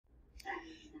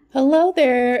Hello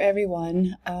there,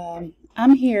 everyone.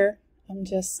 I'm here. I'm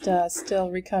just still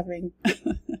recovering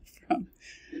from,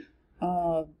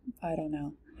 I don't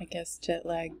know, I guess jet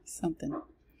lag, something.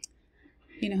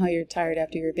 You know how you're tired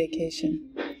after your vacation.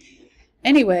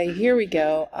 Anyway, here we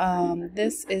go.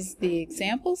 This is the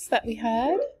examples that we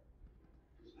had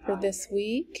for this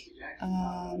week,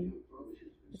 the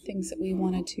things that we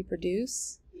wanted to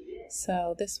produce.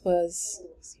 So this was,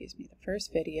 excuse me, the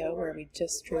first video where we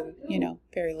just drew,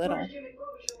 very little.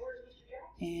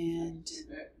 And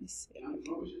let me see if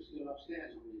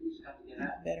I can have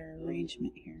a better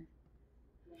arrangement here.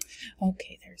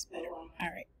 Okay, there's better. All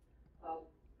right.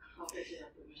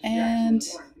 And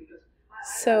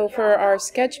so for our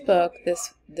sketchbook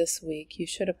this week, you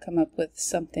should have come up with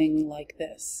something like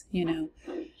this.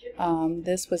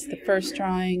 This was the first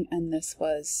drawing, and this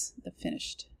was the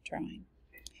finished drawing.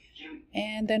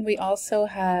 And then we also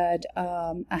had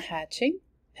a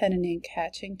pen and ink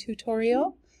hatching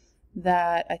tutorial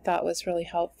that I thought was really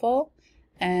helpful.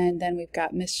 And then we've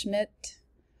got Miss Schmidt,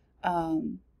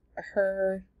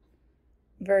 her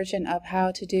version of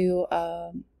how to do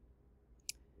a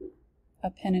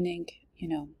pen and ink,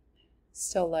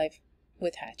 still life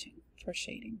with hatching for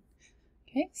shading.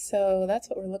 Okay, so that's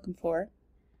what we're looking for.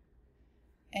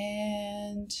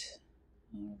 And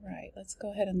all right, let's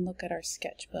go ahead and look at our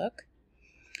sketchbook.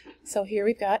 So here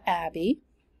we've got Abby,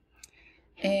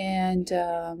 and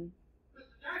the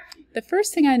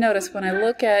first thing I notice when I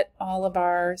look at all of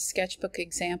our sketchbook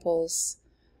examples,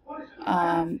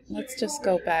 let's just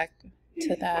go back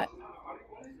to that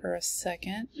for a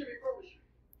second.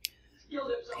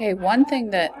 Okay, one thing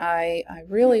that I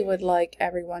really would like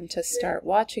everyone to start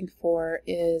watching for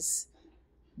is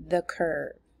the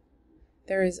curve.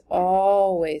 There is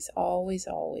always, always,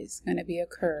 always going to be a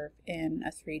curve in a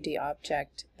 3D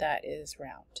object that is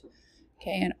round.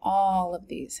 Okay, and all of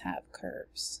these have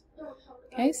curves.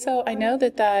 Okay, so I know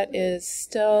that that is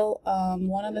still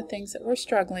one of the things that we're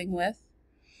struggling with.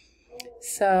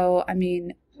 So, I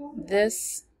mean,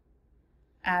 this,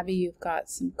 Abby, you've got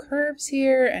some curves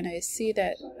here, and I see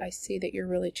that you're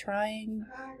really trying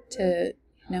to,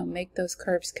 make those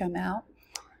curves come out.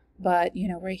 But,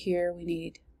 right here we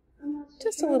need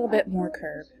just a little bit more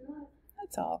curve.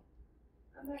 That's all.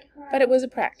 But it was a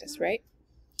practice, right?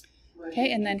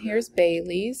 Okay, and then here's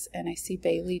Bailey's, and I see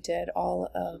Bailey did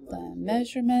all of the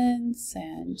measurements,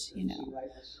 and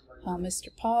how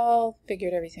Mr. Paul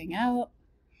figured everything out.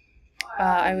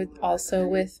 I would also,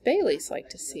 with Bailey's, like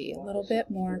to see a little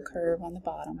bit more curve on the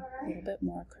bottom, a little bit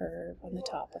more curve on the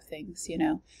top of things,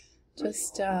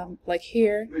 just like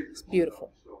here. It's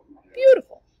beautiful.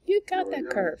 Beautiful. You got that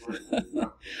curve.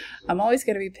 I'm always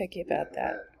going to be picky about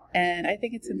that, and I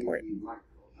think it's important.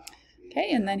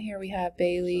 Okay, and then here we have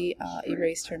Bailey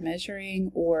erased her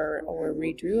measuring, or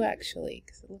redrew actually,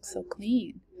 because it looks so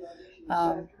clean.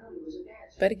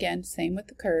 But again, same with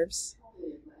the curves.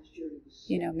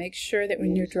 Make sure that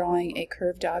when you're drawing a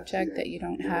curved object that you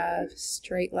don't have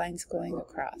straight lines going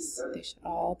across. They should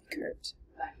all be curved.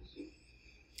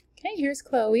 Okay, here's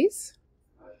Chloe's.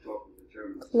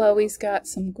 Chloe's got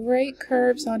some great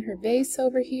curves on her vase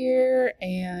over here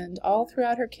and all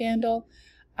throughout her candle.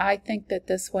 I think that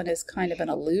this one is kind of an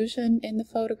illusion in the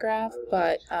photograph,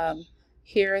 but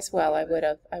here as well I would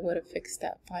have fixed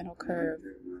that final curve.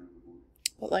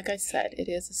 But like I said, it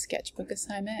is a sketchbook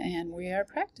assignment and we are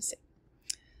practicing.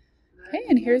 Okay,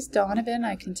 and here's Donovan.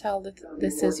 I can tell that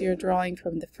this is your drawing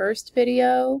from the first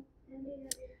video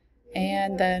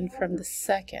and then from the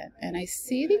second. And I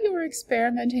see that you were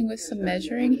experimenting with some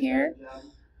measuring here.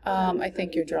 I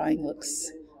think your drawing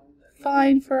looks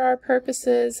fine for our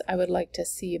purposes. I would like to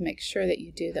see you make sure that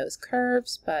you do those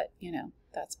curves, but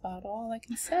that's about all I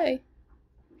can say.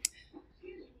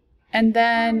 And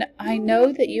then I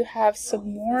know that you have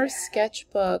some more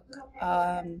sketchbook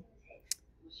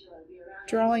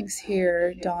drawings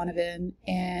here, Donovan,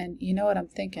 and you know what I'm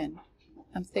thinking?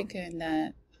 I'm thinking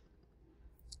that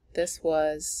this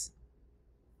was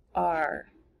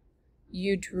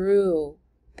you drew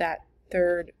that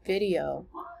third video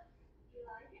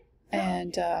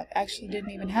and actually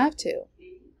didn't even have to.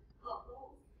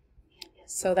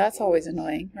 So that's always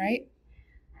annoying, right?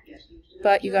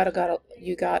 But you got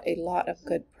a lot of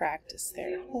good practice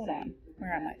there. Hold on,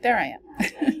 where am I? There I am.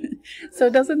 So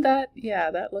doesn't that, yeah,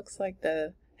 that looks like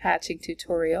the hatching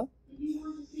tutorial.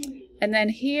 And then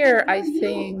here I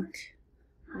think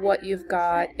what you've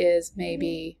got is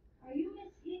maybe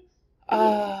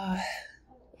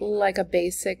like a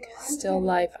basic still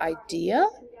life idea.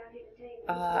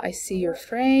 I see your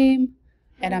frame,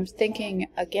 and I'm thinking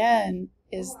again,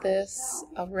 is this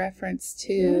a reference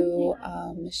to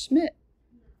Ms. Schmidt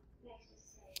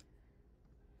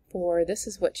for, this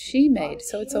is what she made.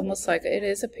 So it's almost like it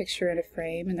is a picture in a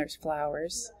frame and there's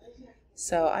flowers.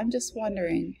 So I'm just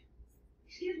wondering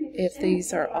if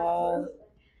these are all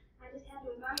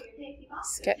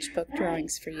sketchbook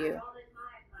drawings for you.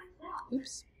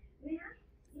 Oops.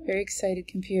 Very excited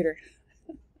computer.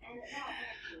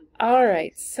 All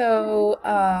right, so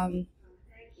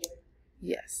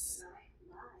yes.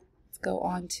 Let's go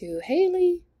on to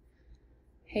Haley.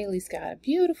 Haley's got a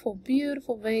beautiful,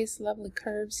 beautiful vase, lovely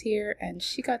curves here, and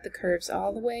she got the curves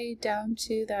all the way down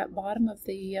to that bottom of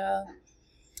the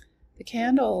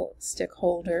candlestick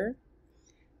holder.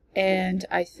 And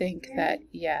I think that,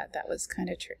 yeah, that was kind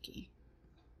of tricky.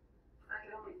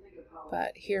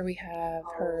 But here we have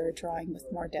her drawing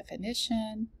with more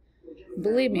definition.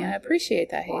 Believe me, I appreciate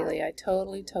that, Haley. I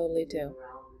totally, totally do.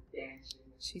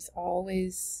 She's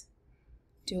always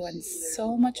doing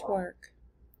so much work.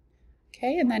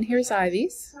 Okay, and then here's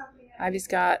Ivy's. Ivy's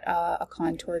got a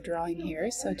contour drawing here,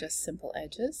 so just simple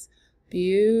edges.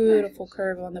 Beautiful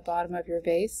curve on the bottom of your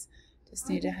vase. Just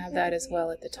need to have that as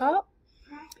well at the top.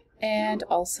 And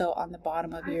also on the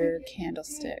bottom of your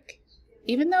candlestick.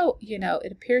 Even though, you know,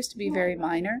 it appears to be very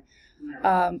minor,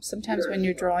 sometimes when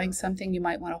you're drawing something, you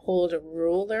might want to hold a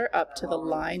ruler up to the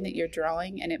line that you're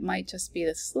drawing, and it might just be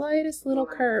the slightest little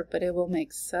curve, but it will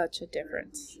make such a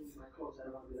difference.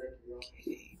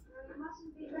 Okay.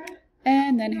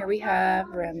 And then here we have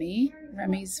Remy.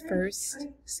 Remy's first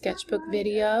sketchbook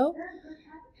video,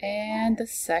 and the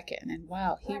second. And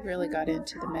wow, he really got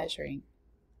into the measuring.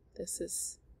 This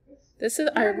is,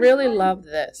 I really love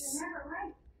this.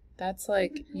 That's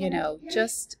like, you know,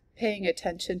 just paying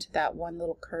attention to that one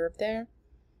little curve there.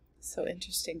 So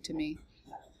interesting to me.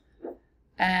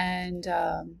 And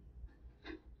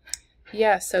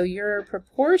yeah, so your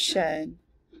proportion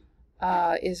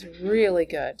is really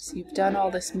good. So you've done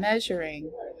all this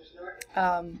measuring.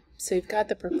 So you've got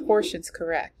the proportions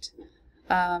correct.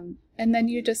 And then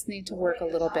you just need to work a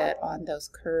little bit on those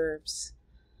curves,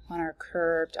 on our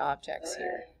curved objects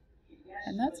here.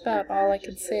 And that's about all I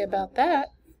can say about that.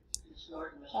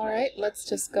 All right, let's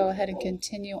just go ahead and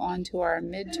continue on to our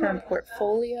midterm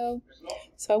portfolio.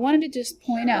 So I wanted to just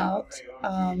point out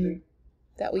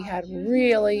that we had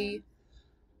really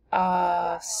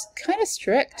kind of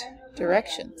strict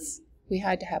directions. We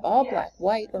had to have all black,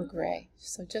 white, or gray.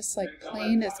 So just like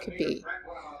plain as could be.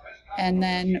 And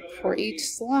then for each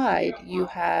slide, you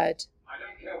had,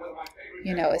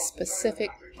 you know, a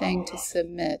specific thing to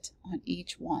submit on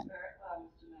each one.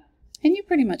 And you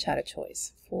pretty much had a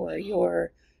choice for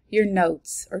your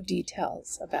notes or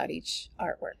details about each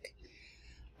artwork.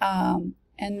 And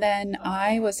then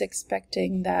I was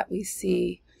expecting that we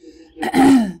see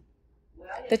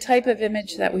the type of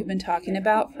image that we've been talking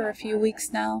about for a few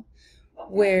weeks now,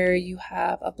 where you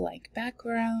have a blank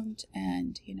background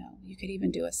and, you know, you could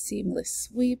even do a seamless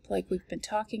sweep like we've been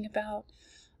talking about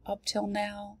up till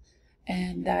now.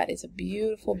 And that is a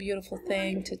beautiful, beautiful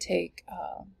thing to take.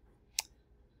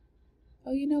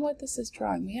 Oh, you know what? This is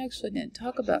drawing. We actually didn't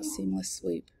talk about seamless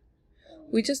sweep.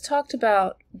 We just talked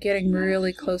about getting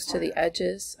really close to the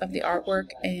edges of the artwork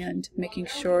and making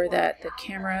sure that the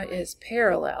camera is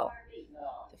parallel.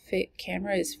 The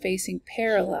camera is facing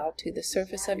parallel to the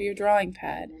surface of your drawing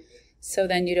pad, so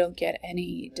then you don't get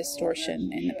any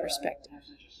distortion in the perspective.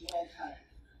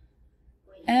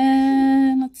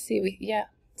 And let's see, yeah,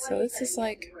 so this is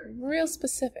like real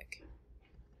specific.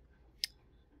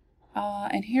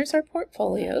 And here's our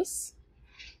portfolios.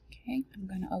 Okay, I'm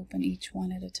going to open each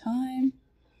one at a time.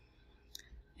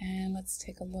 And let's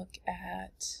take a look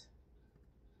at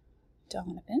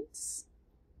Donovan's.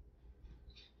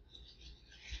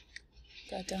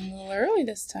 Got done a little early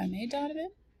this time, eh,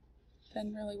 Donovan?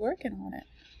 Been really working on it.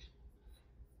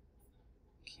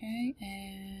 Okay,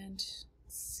 and let's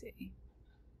see.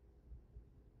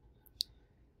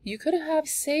 You could have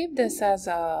saved this as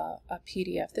a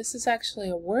PDF. This is actually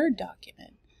a Word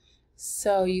document.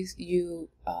 So you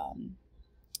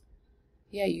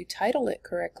title it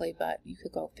correctly, but you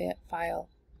could go File,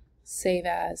 Save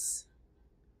As,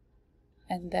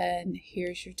 and then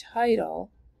here's your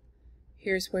title.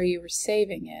 Here's where you were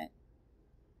saving it,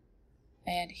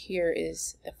 and here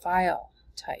is the file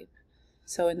type.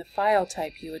 So in the file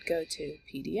type, you would go to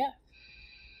PDF.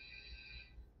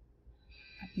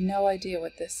 I have no idea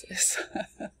what this is.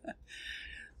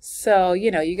 So,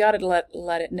 you know, you got to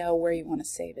let it know where you want to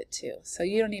save it to. So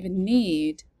you don't even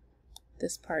need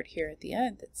this part here at the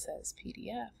end that says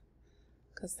PDF,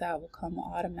 because that will come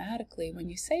automatically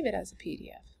when you save it as a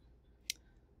PDF.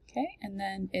 Okay, and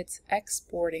then it's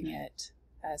exporting it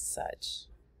as such.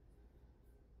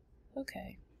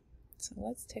 Okay, so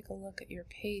let's take a look at your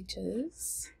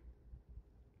pages.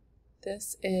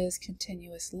 This is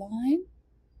continuous line.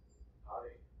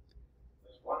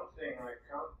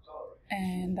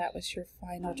 And that was your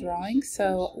final drawing.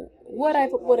 So what I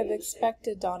would have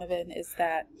expected, Donovan, is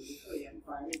that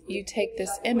you take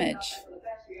this image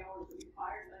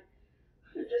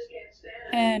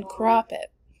and crop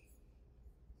it.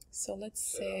 So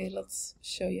let's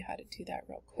show you how to do that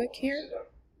real quick here.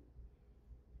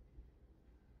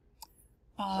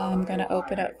 I'm going to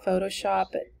open up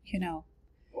Photoshop, but you know,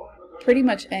 pretty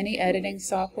much any editing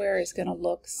software is going to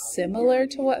look similar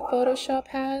to what Photoshop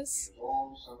has.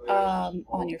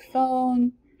 On your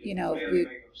phone, you know, we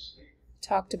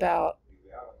talked about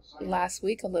last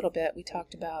week a little bit, we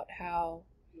talked about how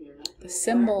the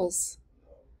symbols,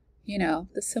 you know,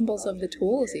 the symbols of the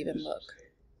tools even look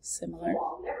similar.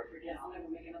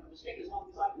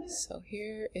 So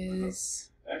here is,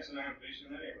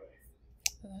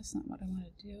 well, that's not what I want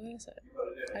to do, is it?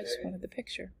 I just wanted the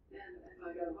picture.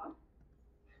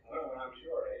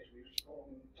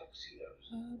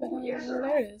 There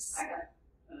it is.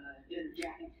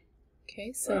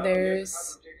 Okay, so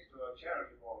there's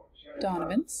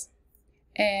Donovan's.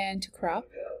 And to crop,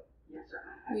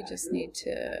 we just need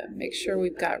to make sure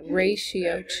we've got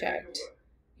ratio checked,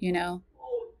 you know,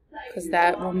 because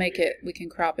that will make it, we can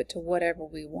crop it to whatever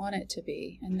we want it to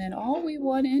be. And then all we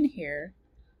want in here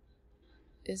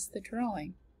is the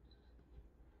drawing.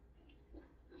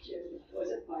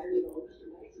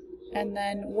 And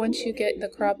then once you get the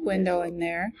crop window in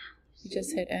there, you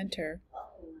just hit enter.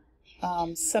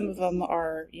 Some of them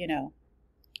are, you know,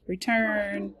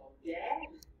 return.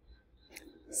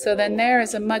 So then there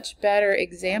is a much better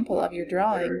example of your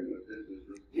drawing.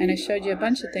 And I showed you a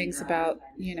bunch of things about,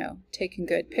 you know, taking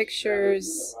good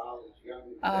pictures.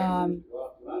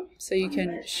 So you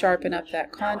can sharpen up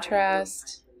that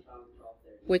contrast,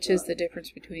 which is the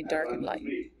difference between dark and light.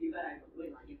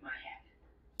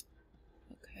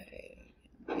 Okay,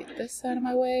 get this out of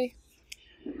my way.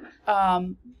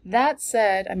 That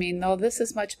said, I mean, though this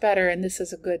is much better and this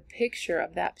is a good picture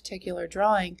of that particular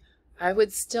drawing, I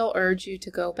would still urge you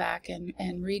to go back and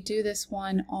redo this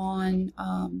one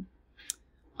on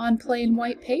plain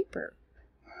white paper.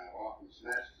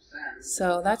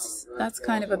 So that's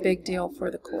kind of a big deal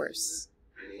for the course.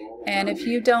 And if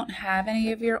you don't have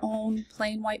any of your own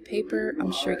plain white paper,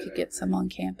 I'm sure you could get some on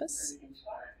campus.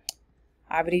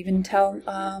 I would even tell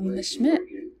Ms. Schmidt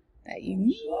that you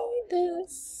need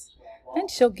this, and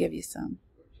she'll give you some.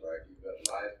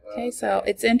 Okay, so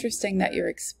it's interesting that you're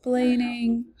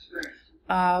explaining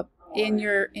in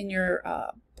your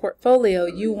portfolio.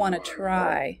 You want to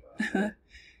try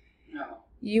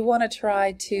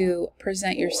to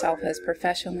present yourself as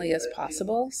professionally as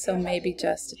possible. So maybe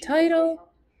just a title,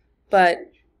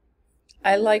 but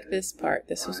I like this part.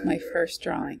 This was my first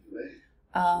drawing.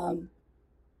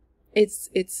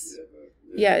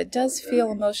 Yeah, it does feel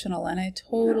emotional, and I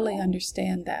totally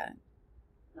understand that.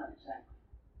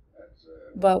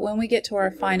 But when we get to our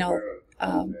final,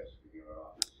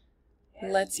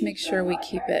 let's make sure we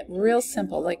keep it real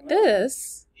simple, like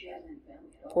this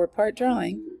 4-part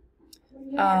drawing.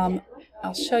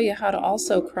 I'll show you how to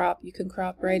also crop. You can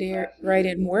crop right here, right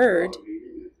in Word.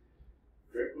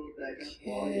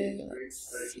 Okay,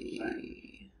 let's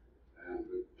see.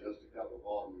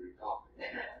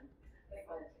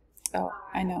 Oh,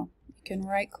 I know. You can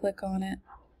right-click on it.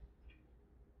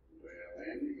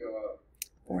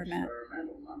 Format.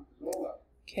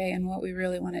 Okay, and what we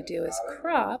really want to do is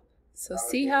crop. So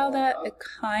see how that it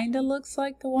kind of looks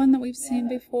like the one that we've seen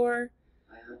before?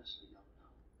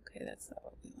 Okay, that's not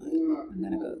what we want. I'm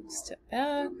going to go step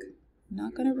back. I'm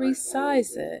not going to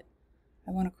resize it.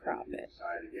 I want to crop it.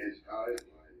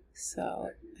 So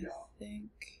I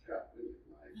think...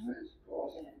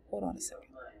 Hold on a second.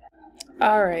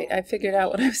 Alright, I figured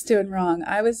out what I was doing wrong.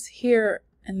 I was here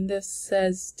and this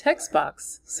says text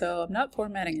box. So I'm not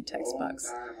formatting a text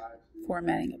box. I'm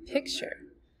formatting a picture.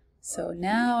 So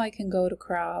now I can go to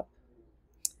crop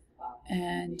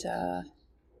and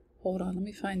hold on, let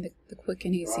me find the quick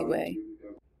and easy way.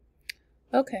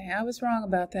 Okay, I was wrong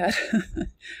about that.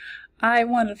 I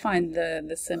wanted to find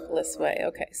the simplest way.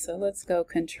 Okay, so let's go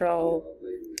Control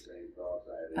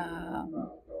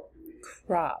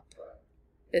crop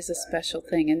is a special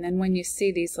thing. And then when you see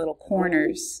these little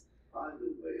corners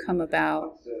come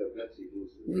about,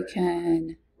 we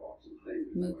can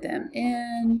move them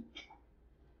in.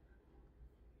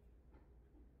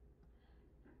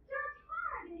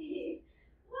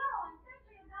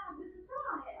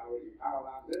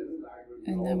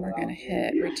 And then we're going to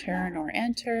hit return or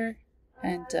enter,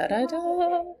 and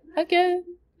da-da-da, again.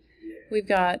 We've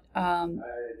got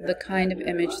the kind of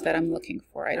image that I'm looking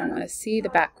for. I don't want to see the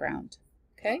background.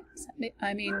 Okay?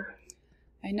 I mean,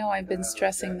 I know I've been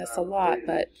stressing this a lot,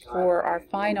 but for our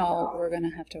final, we're going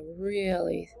to have to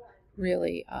really,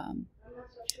 really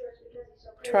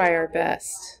try our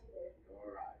best.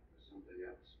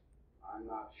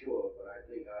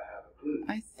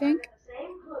 I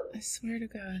swear to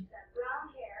God,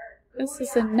 this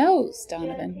is a nose,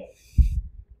 Donovan.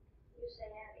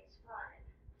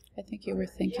 I think you were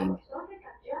thinking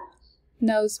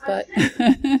nose, but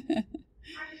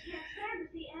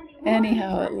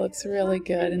anyhow, it looks really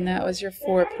good. And that was your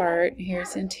forepart.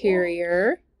 Here's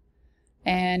interior.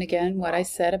 And again, what I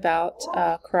said about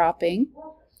cropping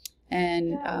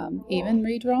and even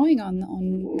redrawing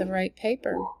on the right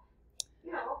paper.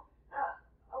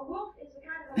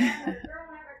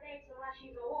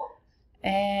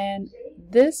 And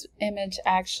this image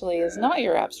actually is not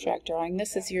your abstract drawing.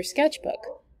 This is your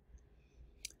sketchbook.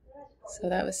 So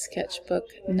that was sketchbook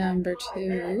number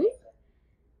 2.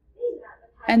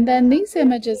 And then these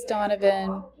images,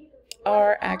 Donovan,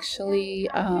 are actually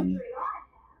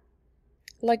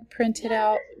like printed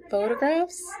out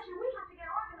photographs.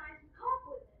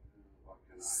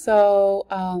 So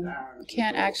you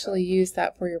can't actually use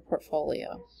that for your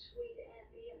portfolio.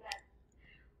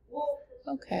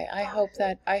 Okay, I hope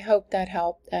that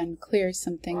helped and clears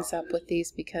some things up with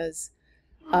these, because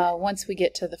once we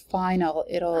get to the final,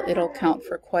 it'll count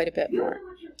for quite a bit more.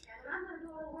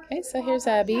 Okay, so here's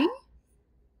Abby.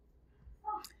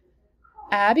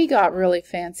 Abby got really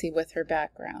fancy with her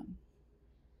background.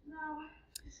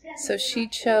 So she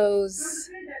chose,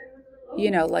 you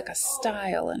know, like a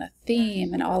style and a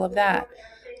theme and all of that.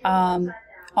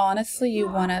 Honestly, you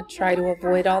want to try to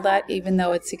avoid all that, even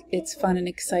though it's fun and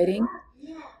exciting.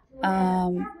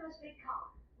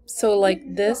 So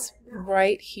like this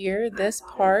right here, this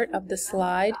part of the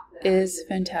slide is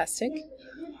fantastic.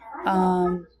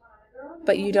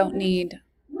 But you don't need,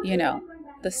 you know,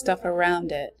 the stuff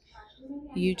around it.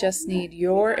 You just need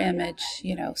your image,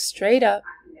 you know, straight up.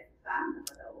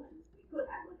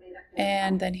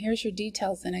 And then here's your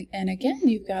details. And again,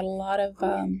 you've got a lot of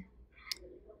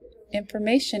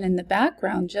information in the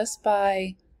background just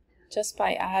by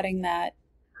adding that,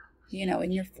 you know,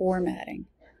 in your formatting.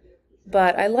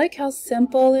 But I like how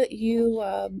simple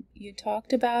you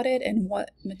talked about it and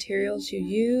what materials you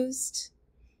used.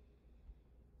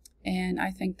 And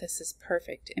I think this is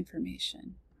perfect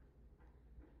information.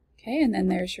 Okay, and then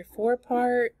there's your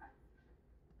forepart.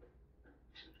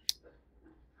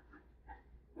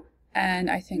 And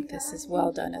I think this is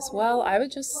well done as well. I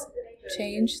would just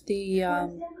change the,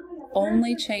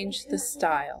 only change the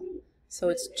style. So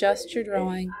it's just your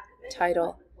drawing,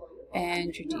 title,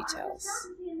 and your details.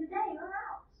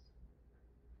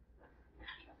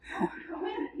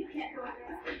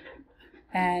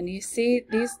 And you see,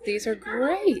 these are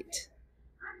great.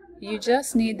 You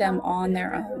just need them on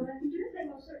their own.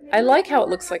 I like how it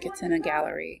looks like it's in a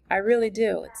gallery. I really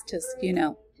do. It's just, you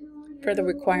know, for the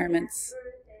requirements.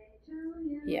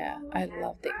 Yeah, I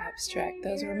love the abstract.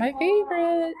 Those were my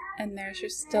favorite. And there's your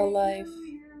still life.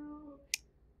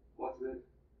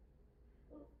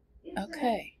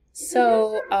 Okay,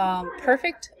 so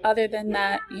perfect. Other than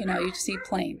that, you know, you see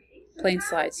plain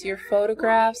slides. Your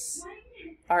photographs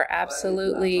are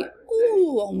absolutely,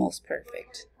 ooh, almost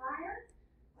perfect.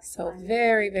 So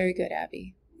very, very good,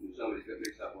 Abby.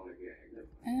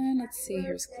 And let's see,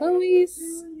 here's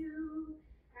Chloe's.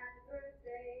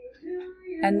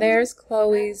 And there's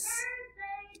Chloe's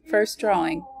first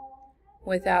drawing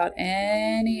without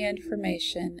any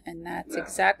information, and that's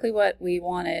exactly what we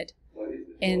wanted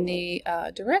in the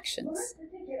directions.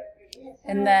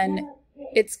 And then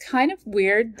it's kind of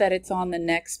weird that it's on the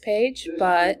next page,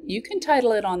 but you can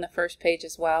title it on the first page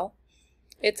as well.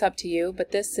 It's up to you,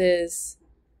 but this is,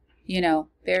 you know,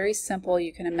 very simple.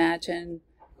 You can imagine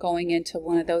going into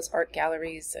one of those art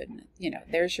galleries and, you know,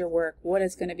 there's your work. What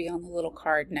is going to be on the little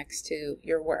card next to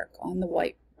your work on the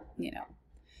white, you know,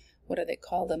 what do they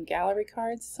call them? Gallery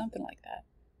cards? Something like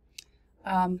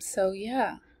that. So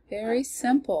yeah, very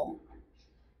simple.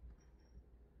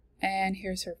 And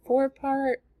here's her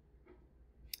forepart.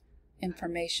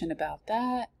 Information about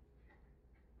that.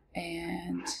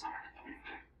 And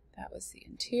that was the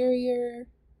interior.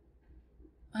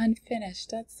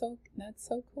 Unfinished. That's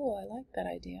so cool. I like that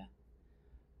idea.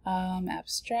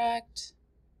 Abstract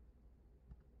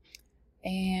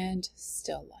and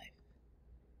still life.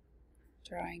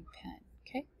 Drawing pen.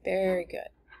 Okay, very good.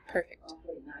 Perfect.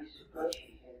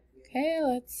 Okay,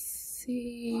 let's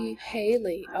see.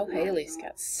 Haley. Oh, Haley's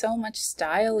got so much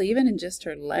style, even in just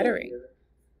her lettering.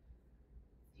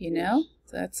 You know,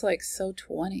 that's like so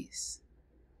 20s.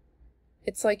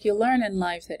 It's like you learn in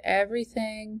life that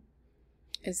everything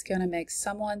is going to make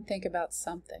someone think about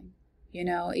something. you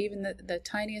know, even the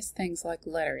tiniest things like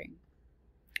lettering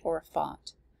or a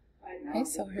font. Okay,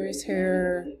 so here's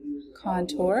her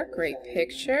contour, great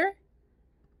picture.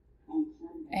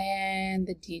 And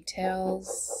the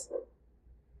details.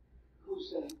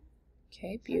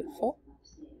 Okay, beautiful.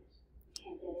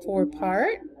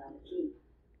 4-part.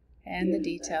 And the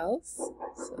details.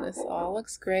 So this all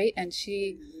looks great. And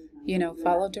she, you know,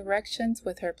 followed directions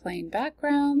with her plain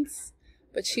backgrounds.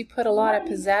 But she put a lot of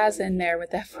pizzazz in there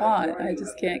with that font. I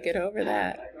just can't get over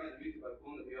that.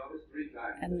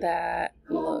 And that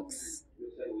looks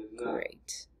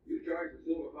great.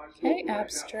 Okay,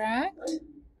 abstract.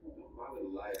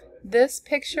 This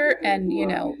picture, and you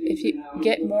know, if you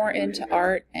get more into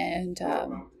art and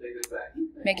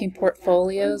making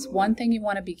portfolios, one thing you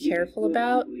want to be careful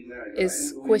about is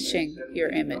squishing your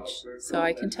image. So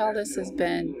I can tell this has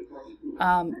been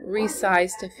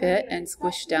resized to fit and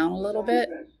squished down a little bit,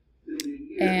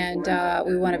 and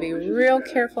we want to be real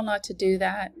careful not to do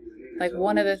that. Like,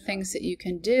 one of the things that you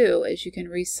can do is you can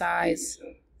resize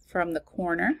from the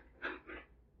corner,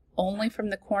 only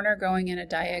from the corner, going in a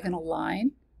diagonal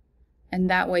line, and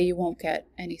that way you won't get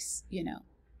any, you know,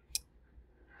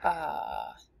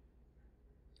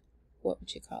 what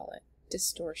would you call it?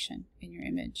 Distortion in your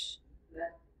image.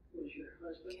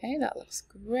 Okay, that looks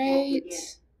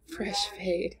great. Fresh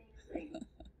fade.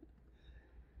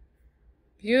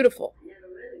 Beautiful.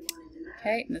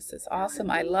 Okay, and this is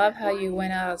awesome. I love how you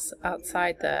went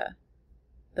outside the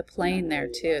plane there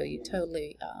too. You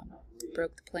totally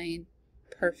broke the plane.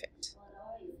 Perfect.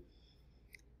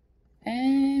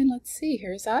 And let's see,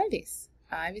 here's Ivy's.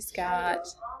 Ivy's got,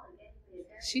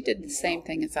 she did the same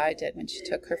thing as I did when she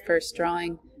took her first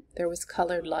drawing. There was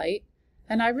colored light,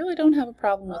 and I really don't have a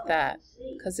problem with that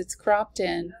because it's cropped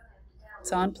in.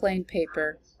 It's on plain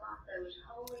paper.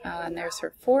 And there's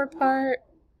her 4-part,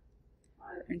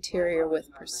 interior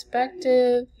with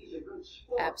perspective,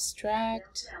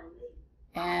 abstract,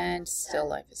 and still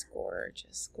life is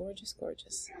gorgeous, gorgeous,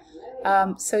 gorgeous.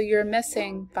 So you're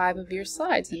missing 5 of your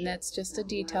slides, and that's just a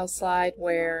detail slide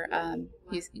where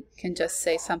you can just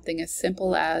say something as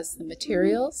simple as the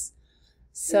materials.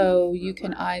 So you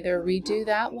can either redo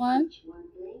that one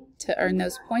to earn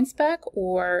those points back,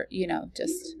 or, you know,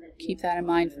 just keep that in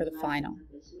mind for the final.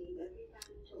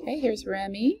 Okay, here's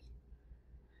Remy.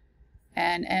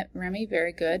 And Remy,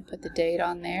 very good. Put the date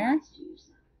on there.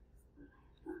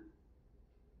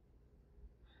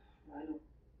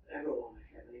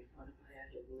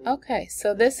 Okay,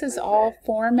 so this is all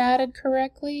formatted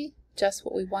correctly, just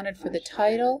what we wanted for the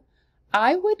title.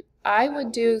 I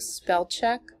would do spell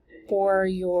check for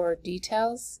your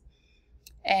details,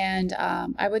 and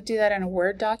I would do that in a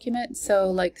Word document. So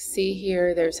like, see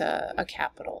here, there's a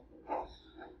capital,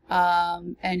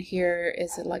 and here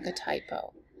is like a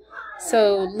typo.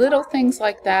 So little things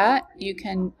like that you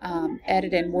can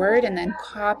edit in Word and then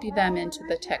copy them into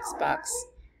the text box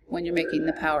when you're making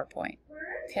the PowerPoint.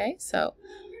 Okay, so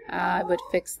I would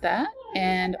fix that.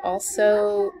 And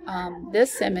also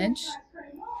this image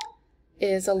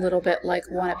is a little bit like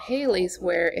one of Haley's,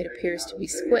 where it appears to be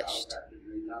squished.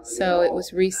 So it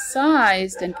was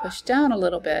resized and pushed down a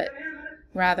little bit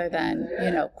rather than,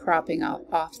 you know, cropping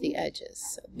off the edges.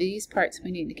 So these parts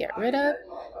we need to get rid of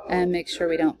and make sure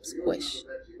we don't squish.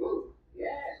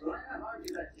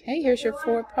 Okay, here's your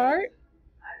 4-part.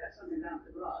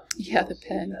 Yeah, the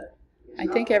pen. I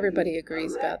think everybody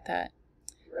agrees about that.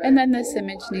 And then this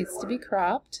image needs to be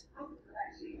cropped.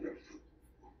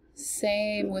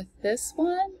 Same with this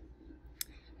one.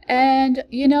 And,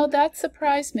 you know, that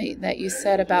surprised me that you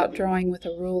said about drawing with a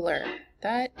ruler.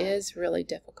 That is really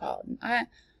difficult. And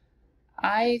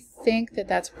I think that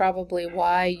that's probably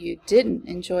why you didn't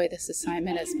enjoy this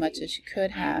assignment as much as you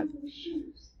could have.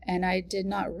 And I did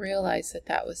not realize that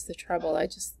that was the trouble. I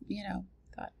just, you know,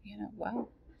 thought, you know, wow,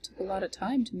 it took a lot of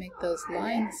time to make those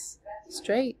lines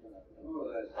straight.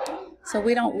 So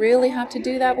we don't really have to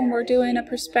do that when we're doing a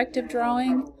perspective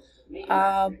drawing.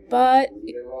 But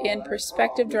in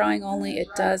perspective drawing only, it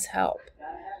does help.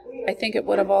 I think it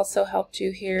would have also helped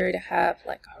you here to have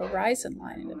like a horizon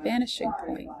line and a vanishing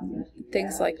point and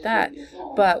things like that.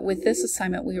 But with this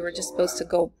assignment, we were just supposed to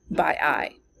go by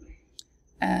eye.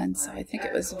 And so I think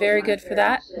it was very good for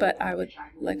that. But I would,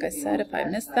 like I said, if I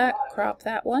missed that, crop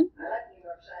that one.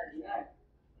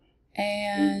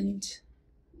 And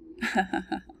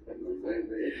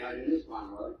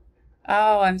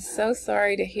oh, I'm so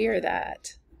sorry to hear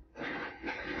that.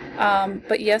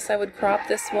 But yes, I would crop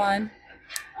this one.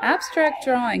 Abstract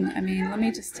drawing, I mean, let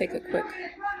me just take a quick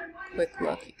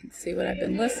look. You can see what I've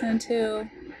been listening to.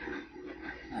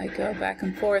 I go back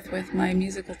and forth with my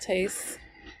musical tastes.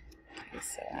 Okay,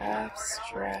 so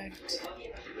abstract.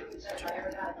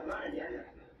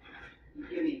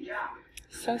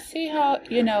 So see how,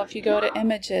 you know, if you go to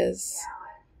images,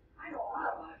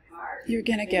 you're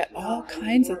going to get all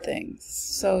kinds of things.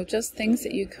 So just things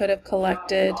that you could have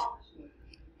collected,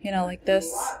 you know, like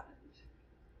this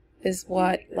is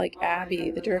what, like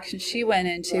Abby, the direction she went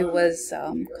into was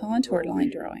contour line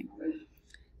drawing.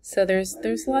 So there's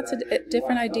lots of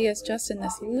different ideas just in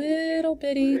this little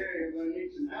bitty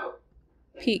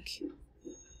peek.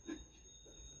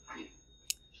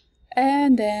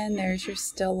 And then there's your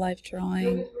still life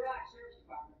drawing.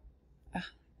 Ah,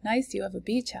 nice, you have a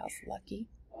beach house, Lucky.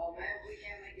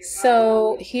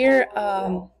 So here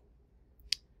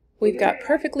we've got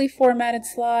perfectly formatted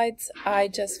slides. I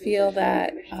just feel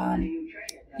that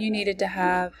you needed to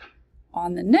have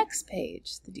on the next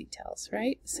page the details,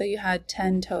 right? So you had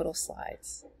 10 total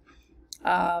slides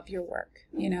of your work.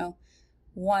 You know,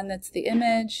 one that's the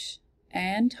image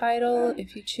and title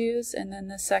if you choose, and then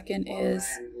the second is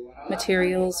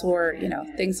materials or, you know,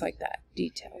 things like that,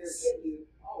 details.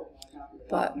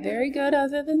 But very good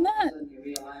other than that.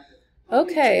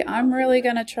 Okay, I'm really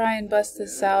going to try and bust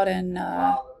this out and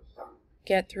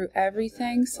get through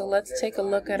everything. So let's take a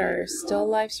look at our still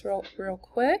lifes real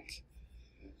quick.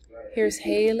 Here's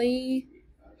Haley.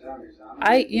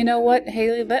 You know what,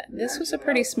 Haley, this was a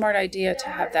pretty smart idea to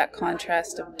have that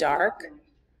contrast of dark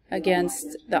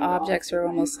against the objects are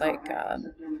almost like,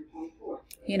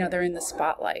 you know, they're in the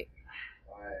spotlight.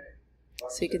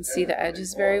 So you can see the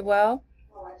edges very well.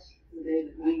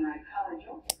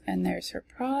 And there's her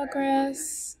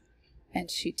progress.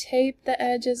 And she taped the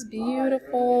edges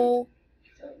beautiful.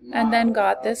 And then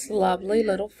got this lovely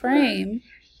little frame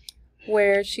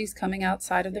where she's coming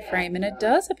outside of the frame, and it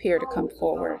does appear to come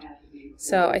forward.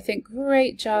 So I think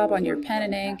great job on your pen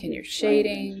and ink and your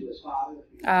shading.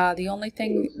 The only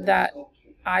thing that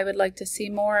I would like to see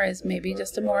more is maybe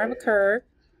just more of a curve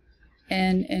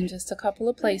in just a couple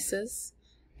of places.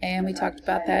 And we talked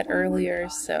about that earlier.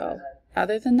 So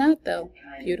other than that, though,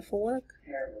 beautiful work.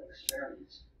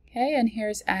 Okay, and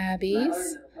here's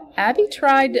Abby's. Abby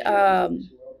tried,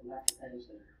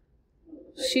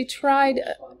 she tried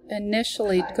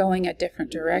initially going a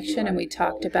different direction, and we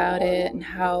talked about it and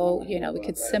how, you know, we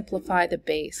could simplify the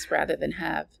base rather than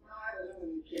have,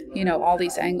 you know, all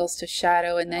these angles to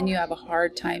shadow, and then you have a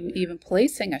hard time even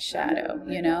placing a shadow,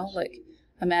 you know, like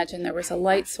imagine there was a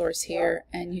light source here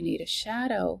and you need a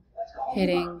shadow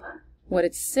hitting what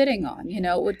it's sitting on, you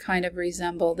know, it would kind of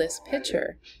resemble this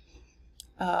picture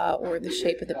or the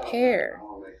shape of the pear.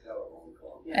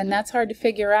 And that's hard to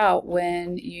figure out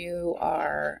when you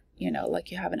are, you know,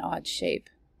 like you have an odd shape.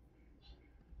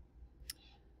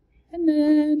 And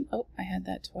then, oh, I had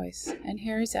that twice. And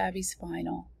here's Abby's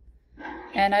final.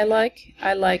 And I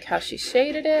like how she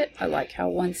shaded it. I like how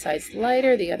one side's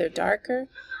lighter, the other darker.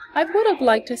 I would have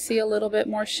liked to see a little bit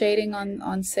more shading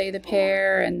on say, the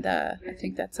pear and the, I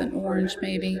think that's an orange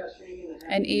maybe,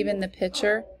 and even the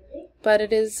picture. But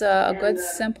it is a good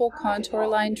simple contour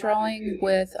line drawing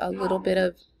with a little bit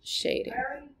of shading.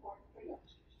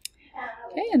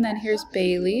 Okay, and then here's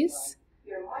Bailey's.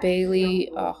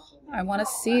 Bailey, oh, I want to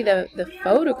see the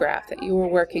photograph that you were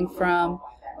working from,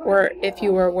 or if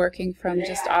you were working from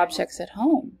just objects at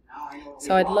home.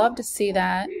 So I'd love to see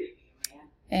that.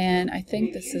 And I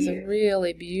think this is a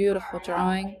really beautiful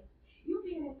drawing.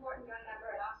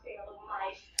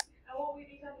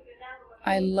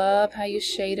 I love how you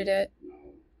shaded it.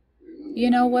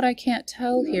 You know what I can't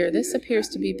tell here? This appears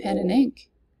to be pen and ink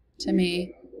to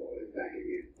me.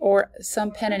 Or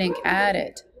some pen and ink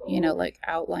added, you know, like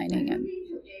outlining and,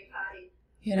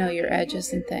 you know, your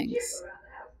edges and things.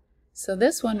 So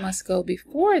this one must go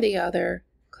before the other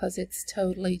because it's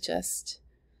totally just,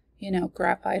 you know,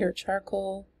 graphite or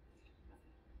charcoal.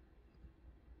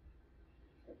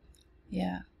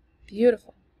 Yeah,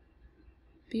 beautiful.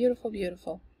 Beautiful,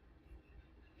 beautiful.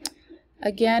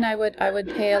 Again, I would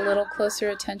pay a little closer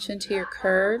attention to your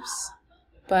curves,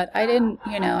 but I didn't,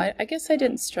 you know, I guess I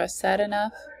didn't stress that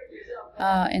enough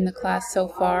in the class so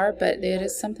far, but it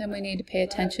is something we need to pay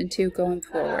attention to going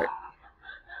forward.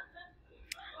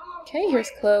 Okay,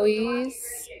 here's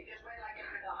Chloe's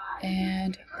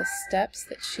and the steps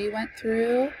that she went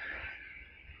through,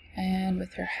 and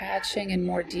with her hatching and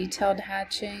more detailed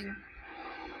hatching.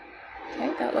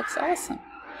 Okay, that looks awesome.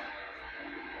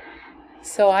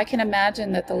 So I can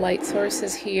imagine that the light source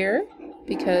is here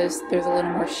because there's a little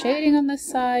more shading on this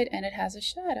side and it has a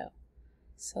shadow.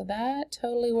 So that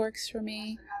totally works for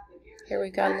me. Here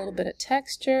we've got a little bit of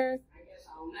texture.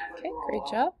 Okay, great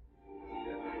job.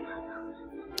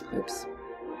 Oops.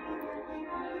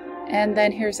 And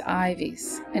then here's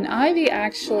Ivy's. And Ivy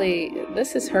actually,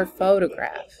 this is her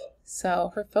photograph.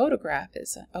 So her photograph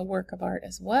is a work of art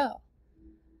as well.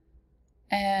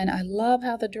 And I love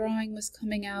how the drawing was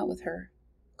coming out with her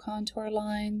contour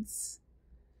lines.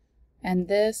 And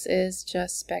this is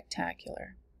just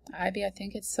spectacular. Ivy, I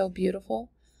think it's so beautiful.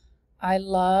 I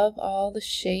love all the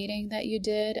shading that you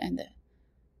did and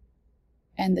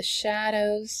the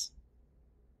shadows.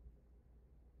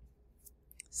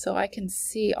 So I can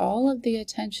see all of the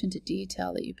attention to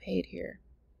detail that you paid here.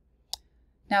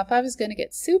 Now, if I was going to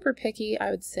get super picky,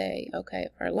 I would say, okay,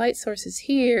 if our light source is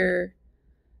here,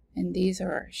 and these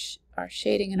are our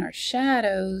shading and our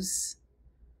shadows,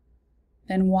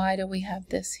 then why do we have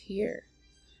this here?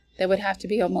 There would have to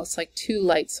be almost like two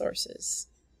light sources.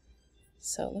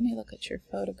 So let me look at your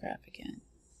photograph again.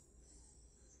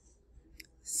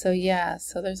 So yeah,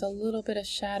 so there's a little bit of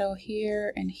shadow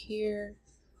here and here.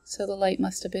 So the light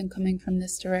must have been coming from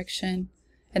this direction.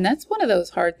 And that's one of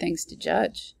those hard things to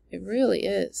judge. It really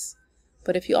is.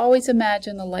 But if you always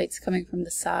imagine the light's coming from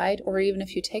the side, or even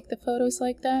if you take the photos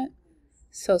like that,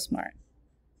 so smart.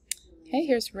 Okay,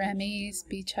 here's Remy's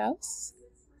beach house.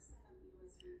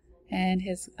 And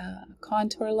his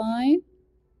contour line.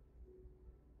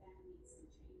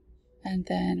 And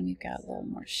then we've got a little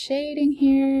more shading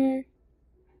here.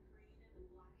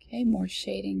 Okay, more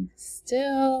shading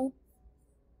still.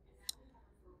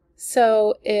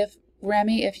 So if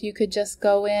Remy, if you could just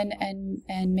go in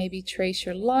and maybe trace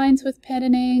your lines with pen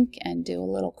and ink and do a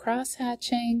little cross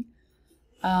hatching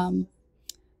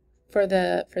for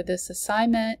this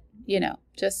assignment, you know,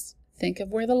 just think of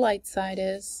where the light side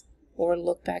is, or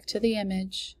look back to the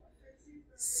image.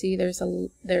 See, there's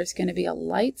going to be a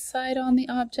light side on the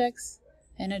objects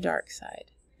and a dark side,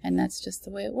 and that's just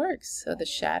the way it works. So the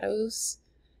shadows,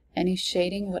 any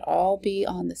shading would all be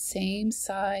on the same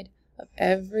side of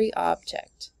every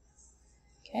object.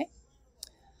 Okay.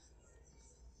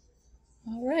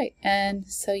 All right, and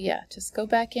so yeah, just go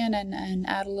back in and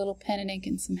add a little pen and ink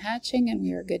and some hatching, and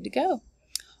we are good to go.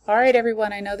 All right,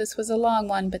 everyone, I know this was a long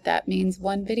one, but that means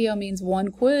one video means one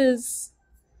quiz.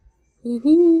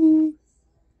 Woohoo!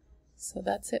 So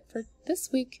that's it for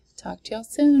this week. Talk to y'all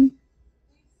soon.